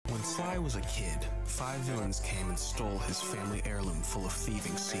Sly was a kid, 5 villains came and stole his family heirloom full of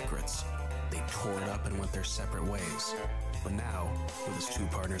thieving secrets. They tore it up and went their separate ways. But now, with his 2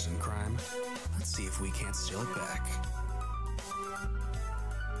 partners in crime, let's see if we can't steal it back.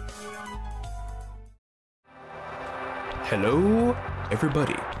 Hello,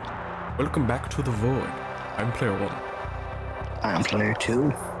 everybody. Welcome back to The Void. I'm Player 1. I'm Player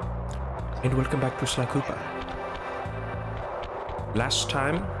 2. And welcome back to Sly Cooper. Last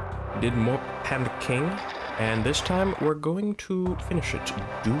time, we did more Panda King, and this time we're going to finish it.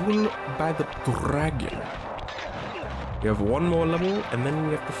 Duel by the Dragon. We have 1 more level, and then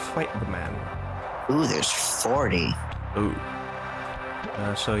we have to fight the man. Ooh, there's 40. Ooh.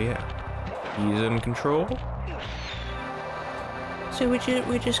 So yeah, he's in control. So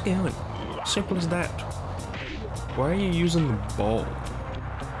we're just going. Simple as that. Why are you using the ball?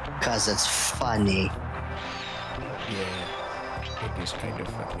 Cause it's funny. Yeah, it is kind of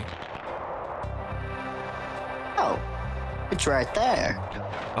funny. Oh, it's right there.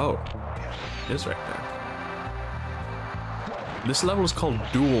 Oh, it is right there. This level is called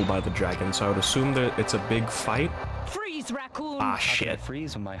Duel by the Dragon, so I would assume that it's a big fight. Freeze, Raccoon! Ah, How can I shit.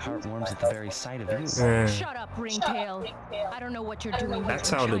 freeze when my heart warms at the very sight of you? Shut up, Ringtail. I don't know what you're doing That here in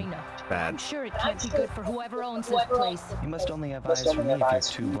sounded China. I'm bad. sure it can't be good for whoever owns this place. You must only have eyes for me if you're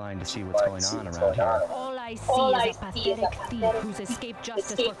too blind to see what's going on around here. All I see is a pathetic thief who's escaped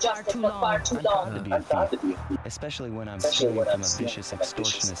justice for far too long. I'm proud to be a thief, especially when I'm stealing from a vicious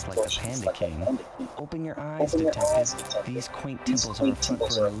extortionist like the Panda King. Open your eyes, detective. These quaint temples are a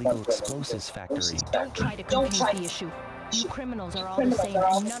front for an illegal explosives factory. Don't try to confuse the issue. You criminals are all the same,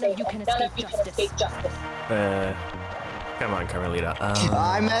 and none of you can escape justice. Come on, Carmelita.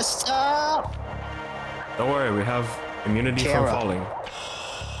 I messed up. Don't worry, we have immunity from falling.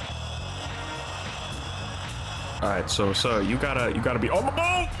 Alright, so you gotta be on the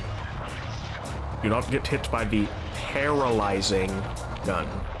ball! Do not get hit by the paralyzing gun.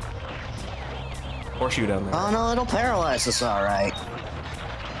 Horseshoe down there. Oh no, it'll paralyze us, alright.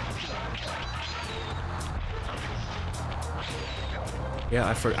 Yeah,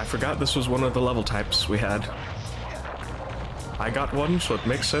 I forgot this was one of the level types we had. I got one, so it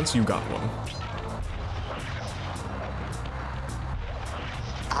makes sense you got one.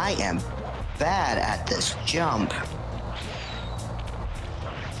 I am bad at this jump.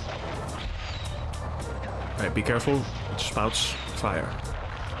 Alright, be careful. It spouts fire.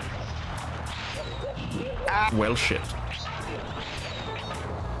 Well, shit.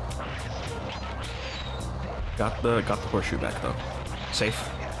 Got the horseshoe back though. Safe.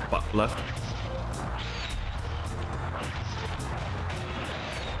 Left.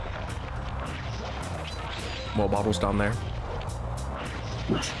 More bottles down there.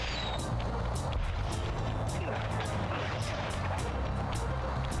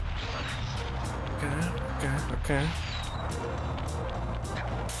 Okay.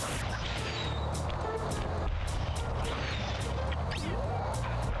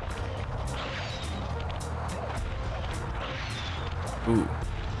 Ooh.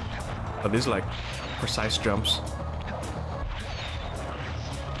 Are these like precise jumps?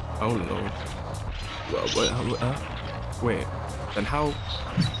 Oh lord. Wait. Then how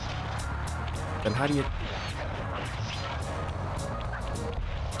do you...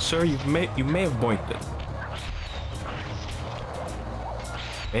 Sir, you may have boinked it.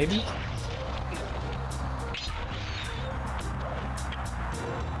 Maybe?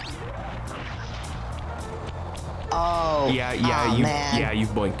 Oh. Yeah, man. you've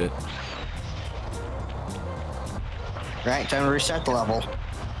boinked it. Right, time to reset the level.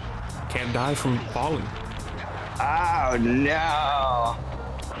 Can't die from falling. Oh no.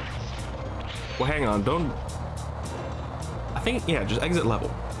 Well, hang on, don't... I think, yeah, just exit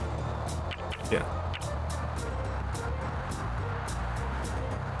level. Yeah.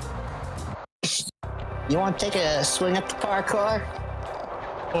 You want to take a swing at the parkour?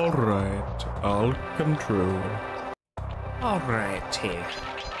 Alright, I'll control. Alrighty.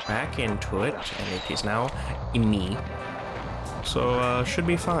 Back into it, and it is now me. So, should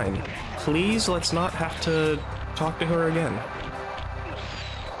be fine. Please, let's not have to talk to her again.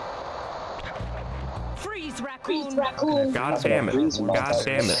 Freeze, Raccoon! God damn it. God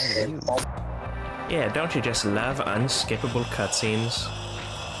damn it. Yeah, don't you just love unskippable cutscenes?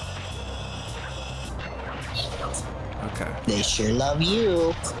 Okay. They sure love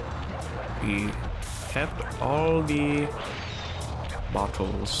you. We kept all the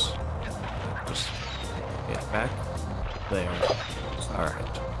bottles. Just get back there.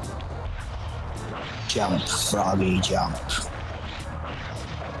 Alright. Jump, froggy, jump.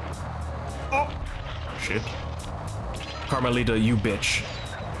 Oh! Shit. Carmelita, you bitch.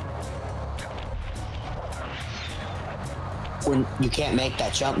 When you can't make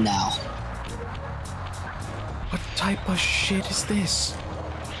that jump now. What type of shit is this?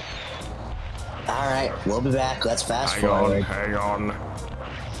 Alright, we'll be back. Let's fast forward. Hang on.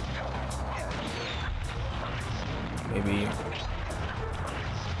 Maybe.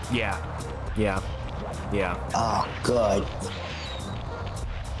 Yeah. Oh, good.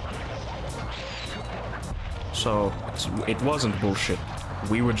 So, it wasn't bullshit.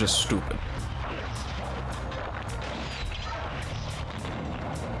 We were just stupid.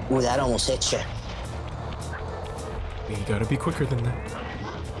 Ooh, that almost hit you. You gotta be quicker than that.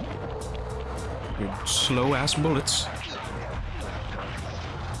 You slow-ass bullets.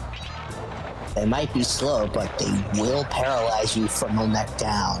 They might be slow, but they will paralyze you from the neck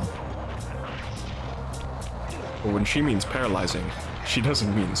down. Well, when she means paralyzing, she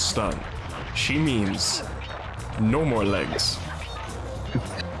doesn't mean stun. She means no more legs.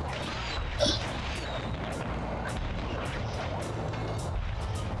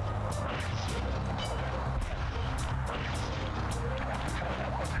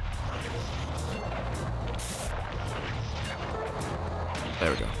 There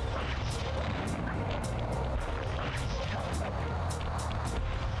we go.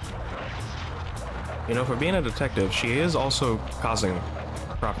 You know, for being a detective, she is also causing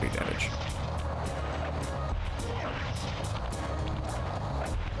property damage.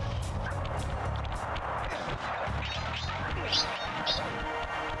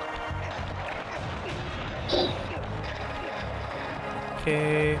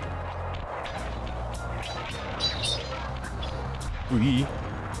 Okay. Wee.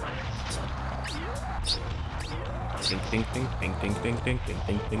 Ding ding ding ding ding ding ding ding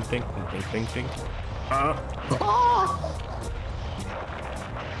ding ding ding ding ding ding.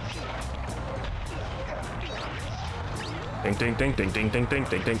 Ding ding ding ding ding ding ding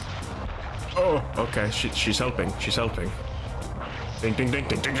ding ding. Oh, okay. She's helping. She's helping. Ding ding ding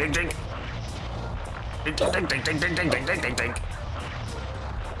ding ding ding ding. Ding ding ding ding ding ding ding ding ding ding.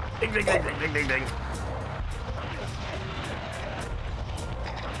 Ding ding ding ding ding ding ding.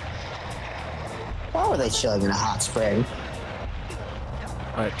 Why were they chilling in a hot spring?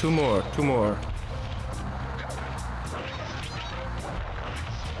 Alright, two more.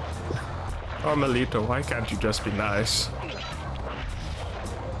 Carmelita, why can't you just be nice?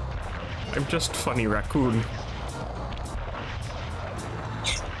 I'm just funny raccoon.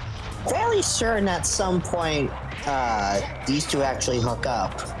 Fairly certain at some point, these two actually hook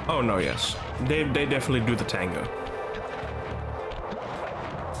up. Oh no, yes. They definitely do the tango.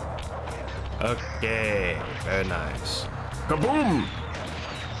 Okay, very nice. Kaboom!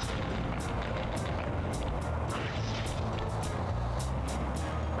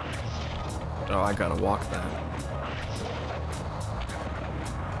 Oh, I gotta walk that.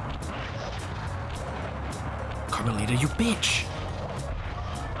 Carmelita, you bitch!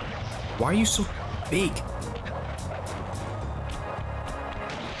 Why are you so big?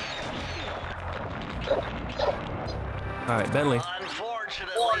 Alright, Bentley.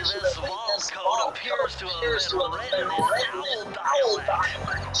 Unfortunately, this vault code appears to have been written in owl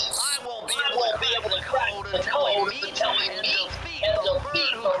dialect. I won't be able to crack the code until we meet and defeat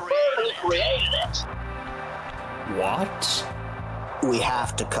the bird who created it. What? We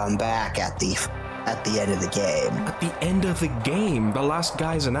have to come back at the end of the game. At the end of the game, the last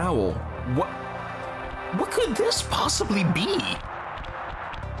guy's an owl. What could this possibly be?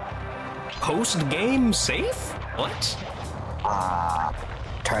 Post-game safe? What?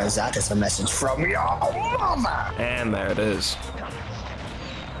 Turns out it's a message from your mama. And there it is.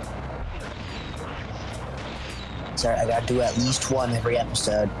 Sorry, I gotta do at least one every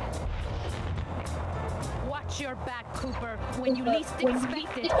episode. Watch your back, Cooper. When you least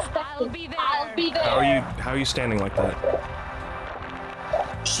expect it, I'll be there. How are you standing like that?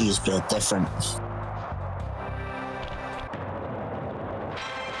 She's built different.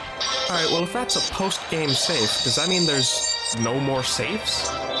 Alright, well if that's a post-game safe, does that mean there's no more safes?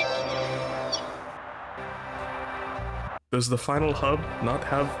 Does the final hub not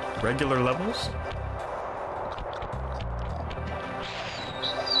have regular levels?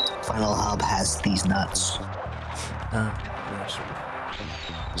 Final hub has these nuts. Yes.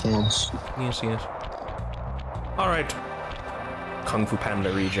 Yes. Yes. Alright. Kung Fu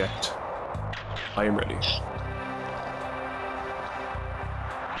Panda reject. I am ready.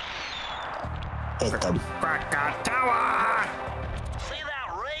 Hit them. Krakatoa! See that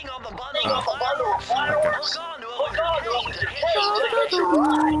ring on the bundle of fireworks? Hook onto it to hit your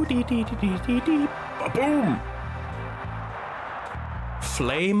ride. Boom!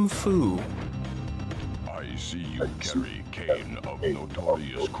 Flame Foo. I see you carry Kane of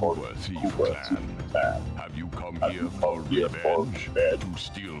notorious Cooper thief clan. Have you come here for revenge? To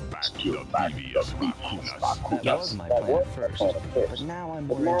steal back the Thievius Raccoonus? That was my plan at first, but now I'm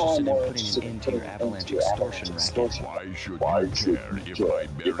more interested in putting an end to your avalanche extortion racket. Why should you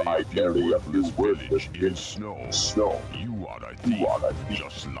care if I bury a few worthless village in snow? You are a thief,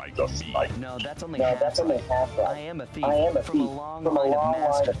 just like me. No, that's only half right. I am a thief from a long line of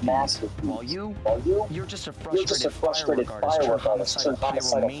master thieves. While you're just a frustrated firework artist turned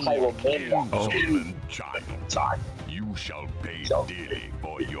pyromaniac. Oh, child, you shall pay dearly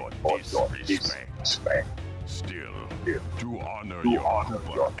for your disrespect. Still, to honor your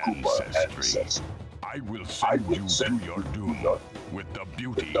Cooper ancestry, I will send you to your doom with the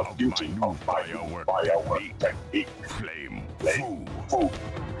beauty of my new firework technique, Flame Foo.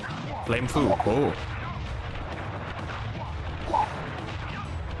 Flame Foo, oh.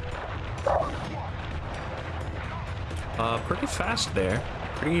 Pretty fast there.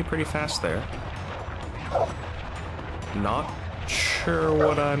 Pretty fast there. Not sure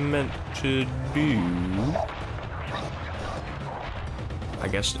what I meant to do. I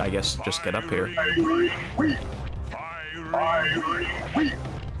guess just get up here.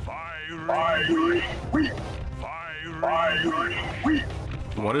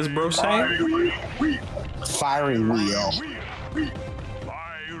 What is bro saying? Fiery wheel.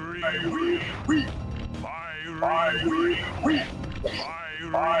 I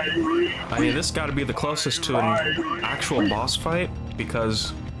mean, this got to be the closest to an actual boss fight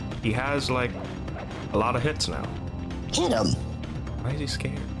because he has like a lot of hits now. Hit him. Why is he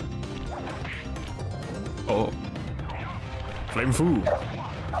scared? Oh, Flame Foo.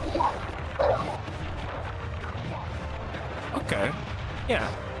 Okay, yeah,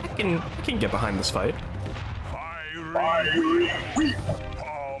 I can get behind this fight.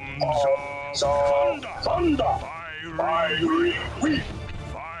 Thunder.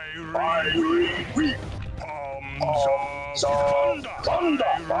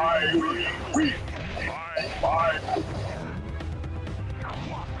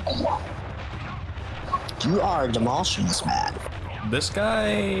 You are demolishing this man. This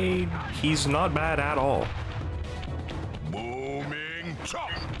guy, he's not bad at all. Booming chop.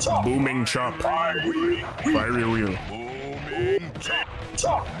 Booming chop. Fiery wheel. Booming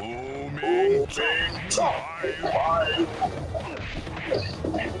chop. Booming chop.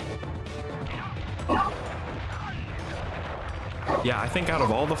 Yeah, I think out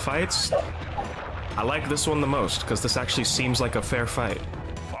of all the fights, I like this one the most because this actually seems like a fair fight.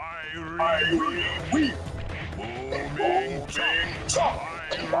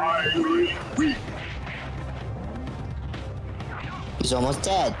 He's almost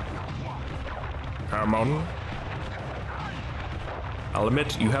dead. Come on. I'll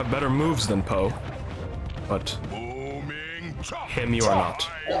admit you have better moves than Poe, but him you are not.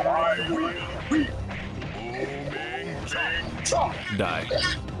 Die.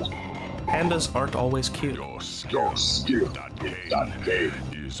 Pandas aren't always cute. Your skill that game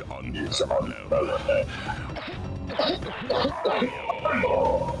is unparalleled.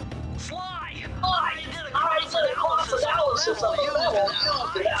 Sly! I did a cross analysis of the level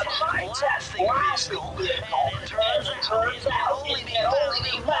used in that blasting vehicle, and it turns out it can only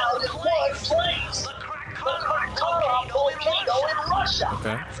be found in one place. The Krakatoa volcano in Russia.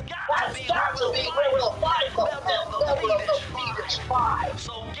 Okay. That's got to be where we'll find the member of the Fiendish Five.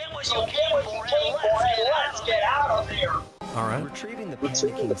 So get what you came for and let's get out of here. Alright. Retrieving the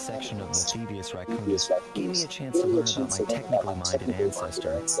Panda King section of the Thievius Raccoonus gave me a chance to learn about my technically minded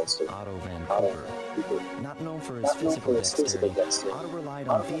ancestor, Otto Van Cooper. Not known for his physical dexterity, Otto relied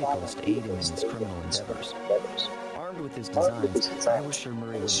on vehicles to aid him in his criminal endeavors. Armed with his designs, I was sure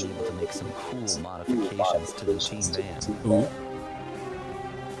Murray would be able to make some cool modifications to the team van. Ooh.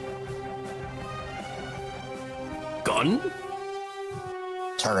 Gun?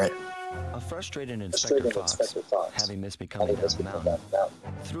 Turret. A frustrated Inspector Fox, having missed becoming a mountain,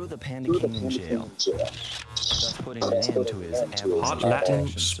 threw the Panda King in jail, thus putting an end to his Hot Latin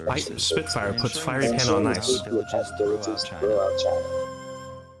Spitfire puts fiery panda on ice. Villages throughout China.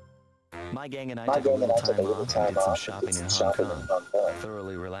 My gang and I took a little time off and did some shopping in Hong Kong.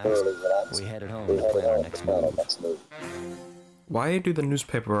 Thoroughly relaxed, we headed home to plan our next move. Why do the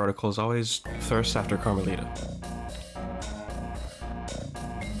newspaper articles always thirst after Carmelita?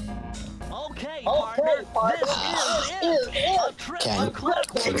 Okay, partner, this is a trip to Clockwerk.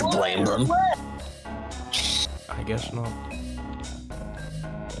 Can you blame them? I guess not.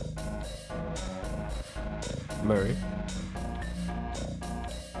 Murray.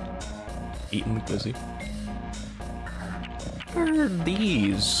 Eating Glizzy. What are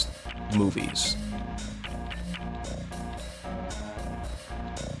these movies?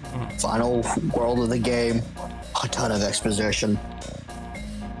 Final world of the game. A ton of exposition.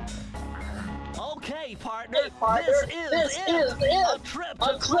 Okay, partner. This is a trip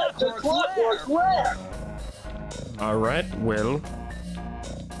to Clockwerk. Alright, well.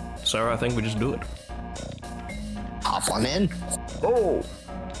 Sarah, I think we just do it. Hop on in. Oh!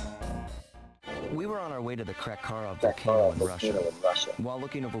 We were on our way to the Krakara volcano in Russia. While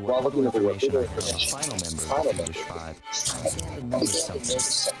looking over what information I found on the final member of the Fiendish Five, I began to notice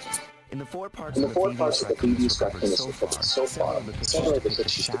something. In the four parts of the Thievius Raccoonus recovered so far, several of the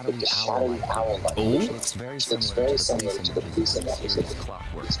pictures depict a shadowy owl-like, which looks very similar to the police images of the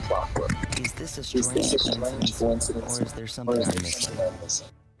Clockwerk. Is this a strange coincidence, or is there something I'm missing?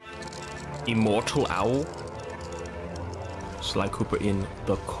 Immortal owl? Sly Cooper in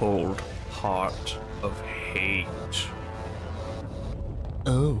the cold heart of hate.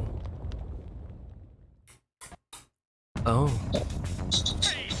 Oh. Oh.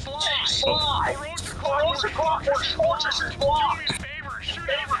 Hey, Sly! Clockwerk fortress is blocked! Do me a favor, shoot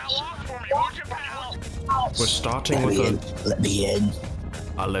it off for me, won't you, pal? We're starting with a... Let me in.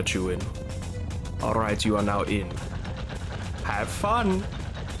 I'll let you in. Alright, you are now in. Have fun!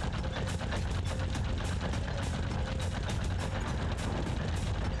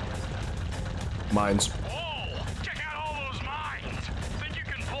 Mines. Whoa! Check out all those mines! Think you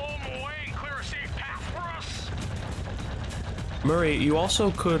can blow them away and clear a safe path for us? Murray, you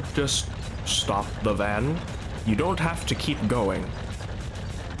also could just stop the van. You don't have to keep going.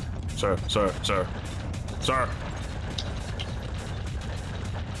 Sir.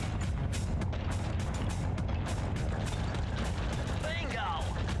 Bingo!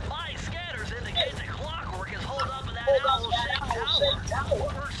 My scanners indicate that Clockwerk is holed up in that owl-shaped tower.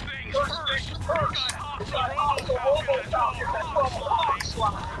 First things first, I hopped on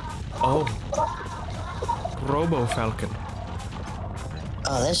Oh. Robo Falcon.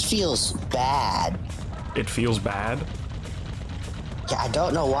 Oh, this feels bad. It feels bad? Yeah, I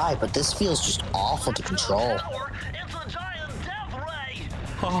don't know why, but this feels just awful to control. It's a giant death ray!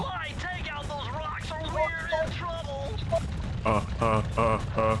 Huh. Sly, take out those rocks or we're in trouble!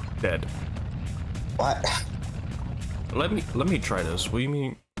 Dead. What? Let me try this. What do you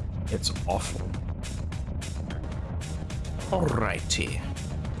mean it's awful? Alrighty.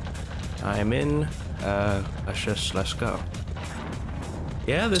 I'm in. Let's go.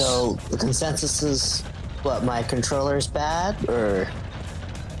 Yeah, this... So, the consensus is, what, my controller's bad, or?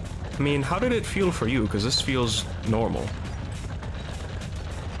 I mean, how did it feel for you? Because this feels normal.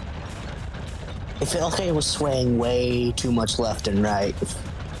 It felt like it was swaying way too much left and right.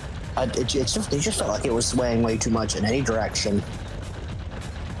 It just felt like it was swaying way too much in any direction.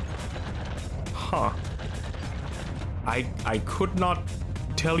 Huh. I could not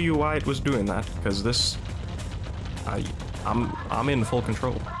tell you why it was doing that, because this... I'm in full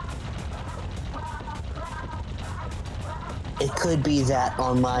control. It could be that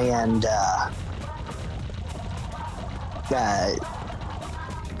on my end,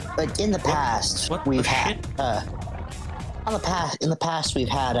 but in the past, we've had, in the past we've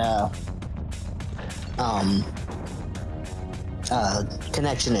had,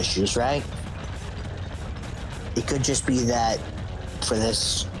 connection issues, right? It could just be that for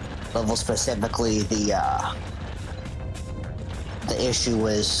this level specifically, the issue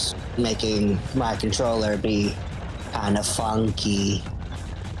was making my controller be kind of funky.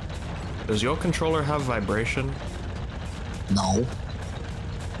 Does your controller have vibration? No.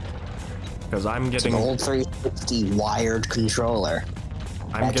 Because I'm It's getting... an old 360 wired controller.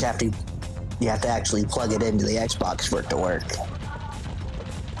 You have to actually plug it into the Xbox for it to work.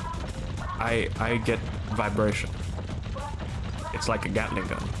 I get vibration. It's like a Gatling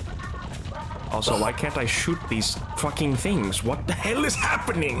gun. Also, why can't I shoot these fucking things? What the hell is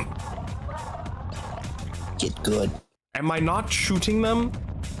happening? Get good. Am I not shooting them?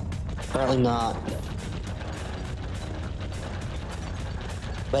 Apparently not.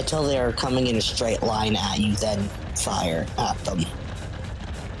 Wait till they're coming in a straight line at you, then fire at them.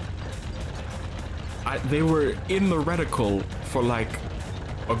 They were in the reticle for like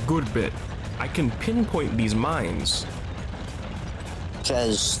a good bit. I can pinpoint these mines.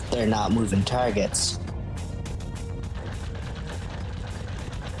 Because they're not moving targets.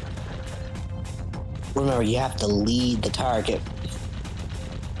 Remember, you have to lead the target.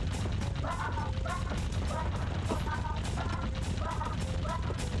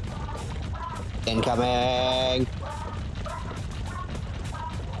 Incoming!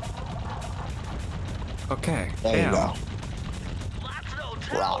 Okay, There you go. That's no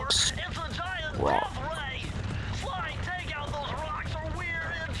tower. Rocks. It's a giant Rock. death ray. Sly, take out those rocks or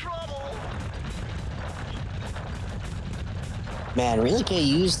we're in trouble. Man, really could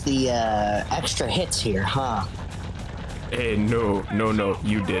use the extra hits here, huh? Hey, no,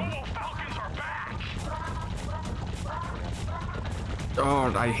 you did.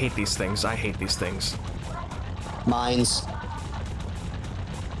 Oh, I hate these things. Mines.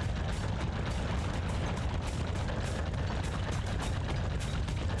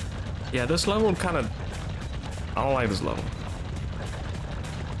 Yeah, this level kind of... I don't like this level.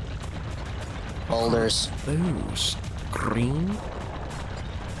 Boulders. Those. Green?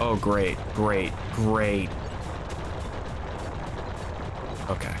 Oh, great.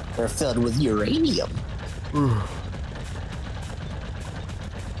 Okay. They're filled with uranium.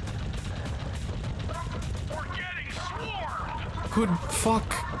 Good fuck.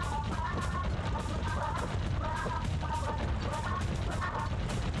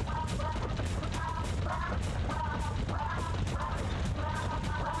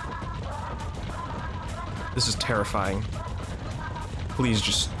 This is terrifying.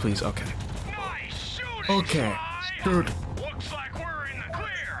 Please, okay. Nice shooting, Okay, Sly. good. Looks like we're in the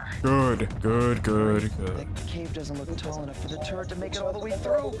clear. Good. The cave doesn't look tall enough for the turret to make it all the way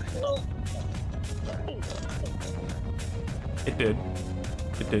through. It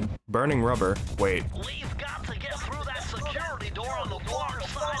did. Burning rubber. Wait. We've got to get through that security door on the far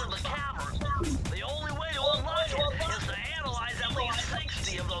side of the cavern. The only way to unlock it is to analyze at least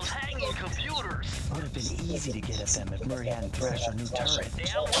 60 of those hanging computers. Would have been easy to get at them if Murray hadn't thrashed our new turret.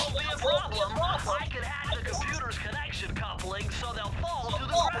 Yeah, won't be a problem. I can hack the computer's connection coupling so they'll fall to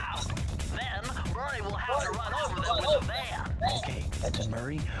the ground. Then, Murray will have to run over them with a van. Okay, and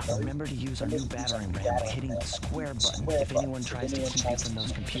Murray, remember to use our new battering ram by hitting the square button if anyone tries to keep you from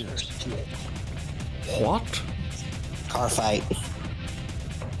those computers. What? Car fight.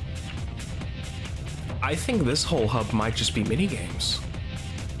 I think this whole hub might just be minigames.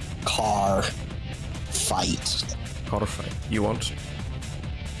 Car fight. Car fight. You want?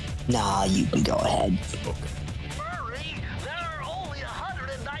 Nah, you can go ahead. Okay. Murray, there are only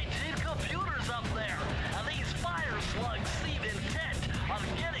 119 computers up there, and these fire slugs seem intent on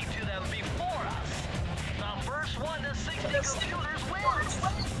getting to them before us. The first one to 60 computers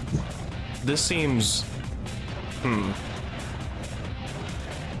wins. This seems...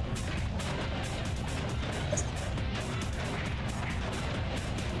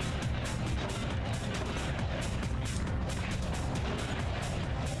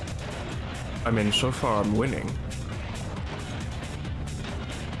 I mean, so far I'm winning.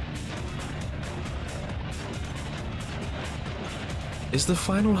 Is the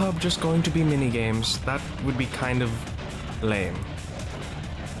final hub just going to be minigames? That would be kind of lame.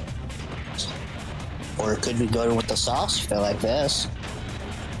 Or could we go with the sauce feel like this?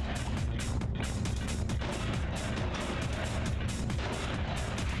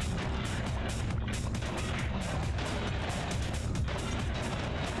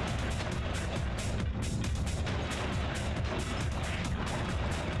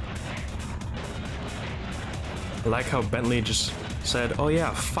 I like how Bentley just said, oh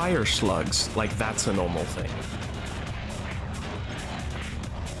yeah, fire slugs, like that's a normal thing.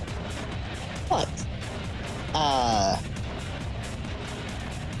 What?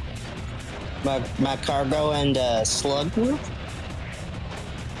 My cargo and slug group?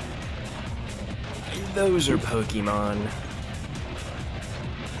 Those are Pokemon.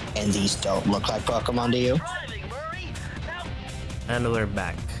 And these don't look like Pokemon to you? Driving, Murray. Now, And they're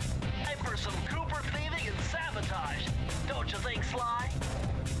back. time for some Cooper thieving and sabotage. Don't you think, Sly?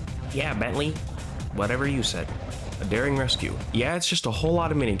 Yeah, Bentley. Whatever you said. A daring rescue. Yeah, it's just a whole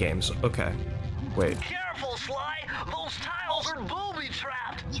lot of minigames. Okay. Wait. Careful, Sly. Those tiles are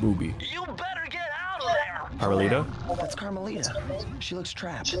booby-trapped. Booby. You better get out of there. Carmelita? That's Carmelita. She looks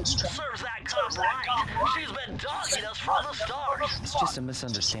trapped. Serves that cop right. She's been dogging us from the start. It's just a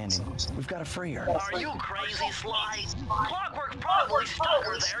misunderstanding. We've got to free her. Are you crazy, Sly? Clockwerk probably stuck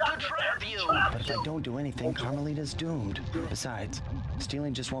her there to trap you. But if I don't do anything, Carmelita's doomed. Besides,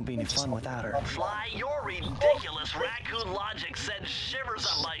 stealing just won't be any fun without her. Sly, your ridiculous raccoon logic sends shivers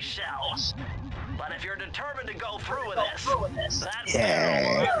up my shell. But if you're determined to go through with this, that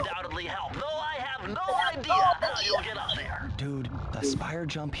barrel will undoubtedly help, though I have no idea how you'll get up there. Dude, a spire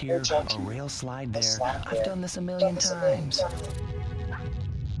jump here, a rail slide there. I've done this a million times.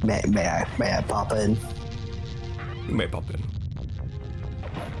 May I pop in? You may pop in.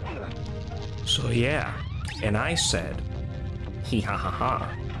 So yeah, and I said, hee ha ha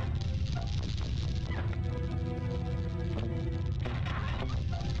ha.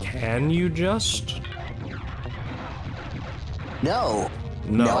 Can you just? No.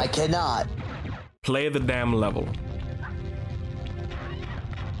 No. No, I cannot. Play the damn level.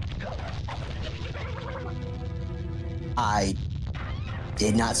 I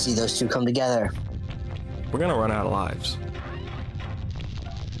Did not see those two come together. We're gonna run out of lives.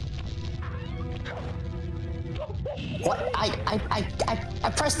 What? I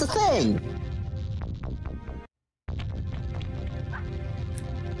pressed the thing.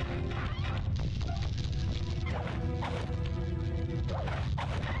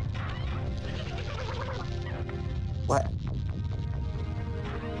 What?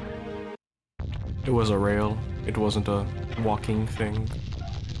 It was a rail. It wasn't a walking thing.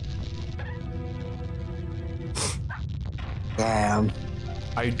 Damn.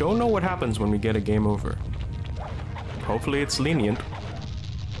 I don't know what happens when we get a game over. Hopefully it's lenient.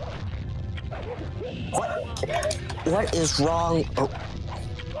 What is wrong? Oh.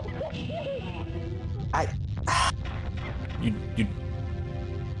 You...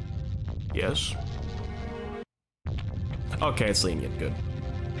 Yes? Okay, it's lenient, good.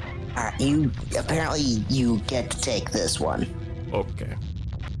 Apparently you get to take this one. Okay.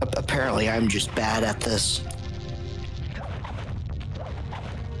 Apparently I'm just bad at this.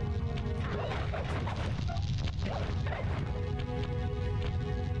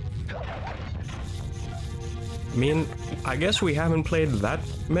 I mean, I guess we haven't played that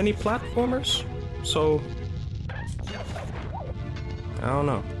many platformers, so... I don't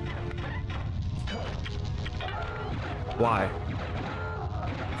know. Why?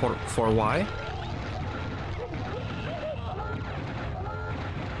 For why?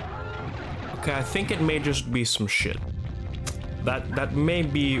 Okay, I think it may just be some shit. That may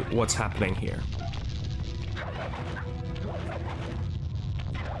be what's happening here.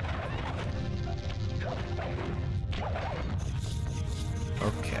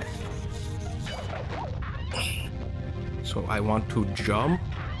 Okay. So I want to jump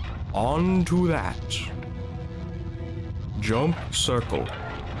onto that. Jump circle.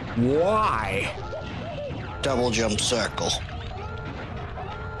 Why? Double jump circle.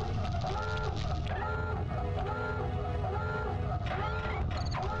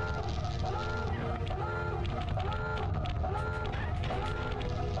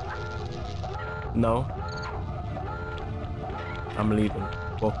 No. I'm leaving.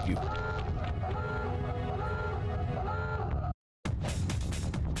 Fuck you.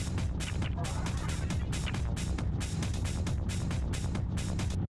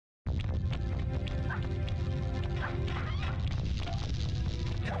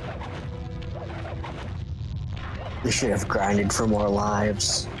 We should have grinded for more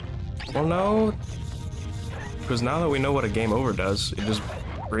lives. Well, no. Because now that we know what a game over does, it just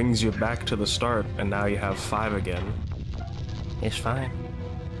brings you back to the start, and now you have 5 again. It's fine.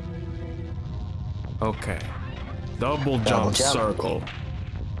 Okay. Double jump circle.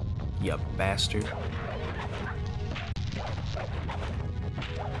 You bastard.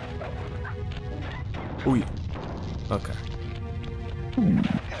 Ooh. Okay.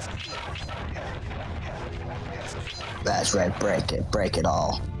 That's right, break it. Break it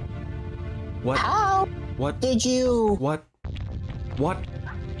all. What? How? What? Did you? What? What?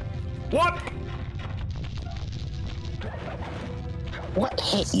 What? What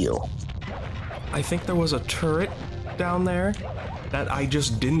hit you? I think there was a turret down there that I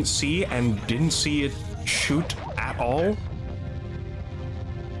just didn't see and didn't see it shoot at all.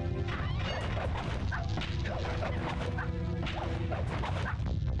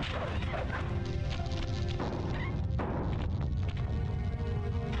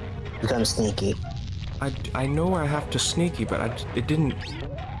 Become sneaky. I know I have to sneaky, but it didn't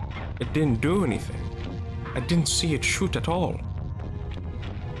do anything. I didn't see it shoot at all.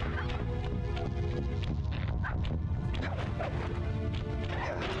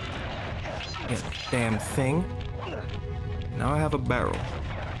 Yeah, damn thing. Now I have a barrel.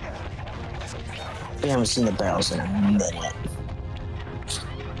 We haven't seen the barrels in a minute.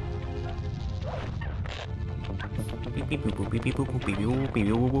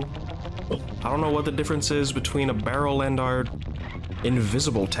 I don't know what the difference is between a barrel and our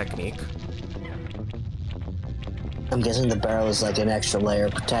invisible technique. I'm guessing the barrel is like an extra layer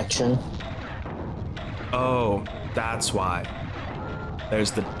of protection. Oh, that's why.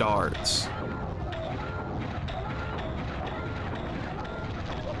 There's the darts.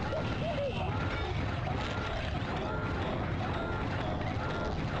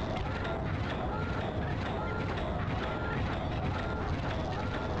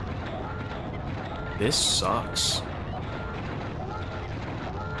 This sucks.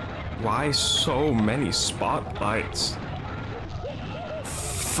 Why so many spotlights?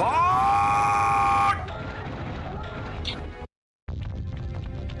 Fuck!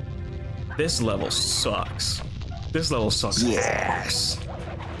 This level sucks. This level sucks. Yes.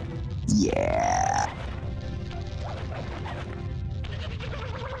 Yeah.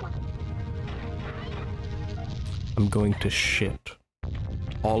 I'm going to shit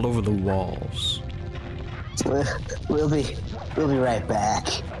all over the walls. We'll be right back.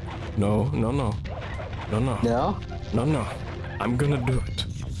 No. No? No. I'm gonna do it.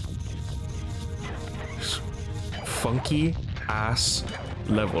 Funky ass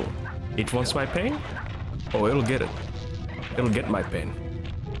level. It wants my pain? Oh, it'll get it. It'll get my pain.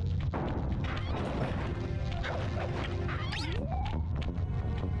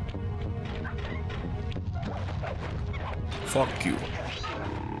 Fuck you.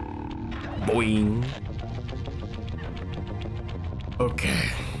 Boing. Okay.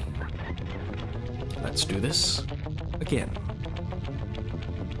 Let's do this again.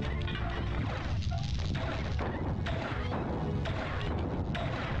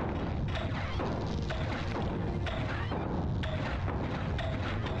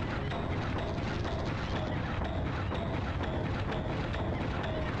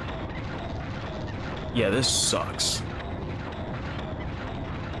 Yeah, this sucks.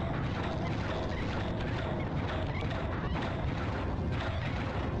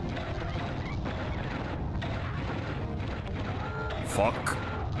 Fuck.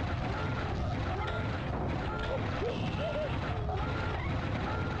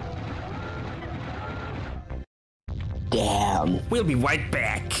 Damn. We'll be right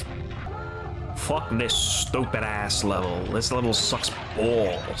back. Fuck this stupid ass level. This level sucks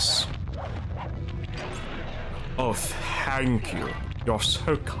balls. Oh, thank you. You're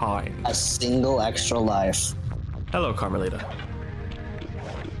so kind. A single extra life. Hello, Carmelita.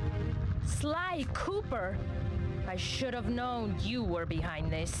 Sly Cooper. I should have known you were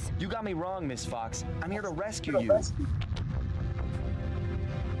behind this. You got me wrong, Miss Fox. I'm here to rescue you.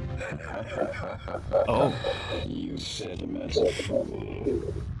 Oh. You sentimental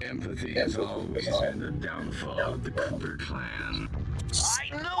fool. Empathy has always been the downfall of the Cooper clan. I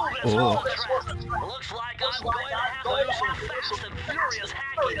knew this was a trap. Looks like I'm going to have to do some fast and furious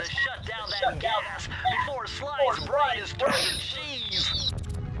hacking to shut down that gas before Sly's brain is turned to cheese.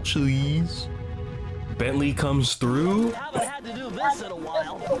 Cheese. Bentley comes through. Haven't had to do this in a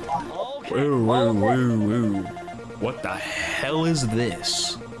while. Okay. Whoa. What the hell is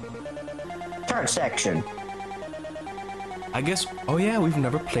this? Chart section. I guess, oh yeah, we've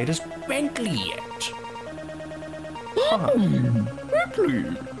never played as Bentley yet. Huh.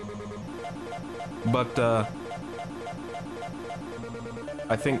 Bentley. But,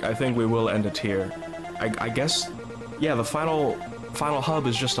 I think we will end it here. I guess, yeah, the final hub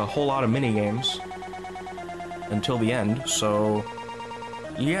is just a whole lot of mini games until the end, so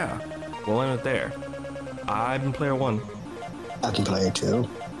yeah, we'll end it there. I've been Player One. I can play it too.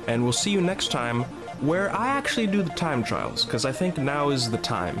 And we'll see you next time, where I actually do the time trials, because I think now is the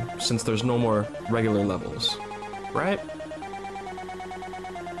time, since there's no more regular levels. Right?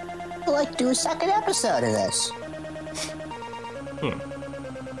 I'd like to do a second episode of this.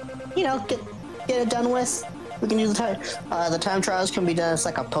 You know, get it done with. We can do the time trials can be done as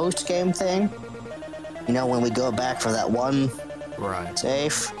like a post-game thing. You know, when we go back for that one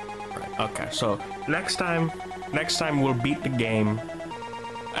safe. Right. Okay, so next time we'll beat the game,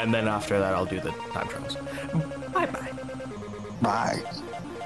 and then after that I'll do the time trials. Bye-bye. Bye.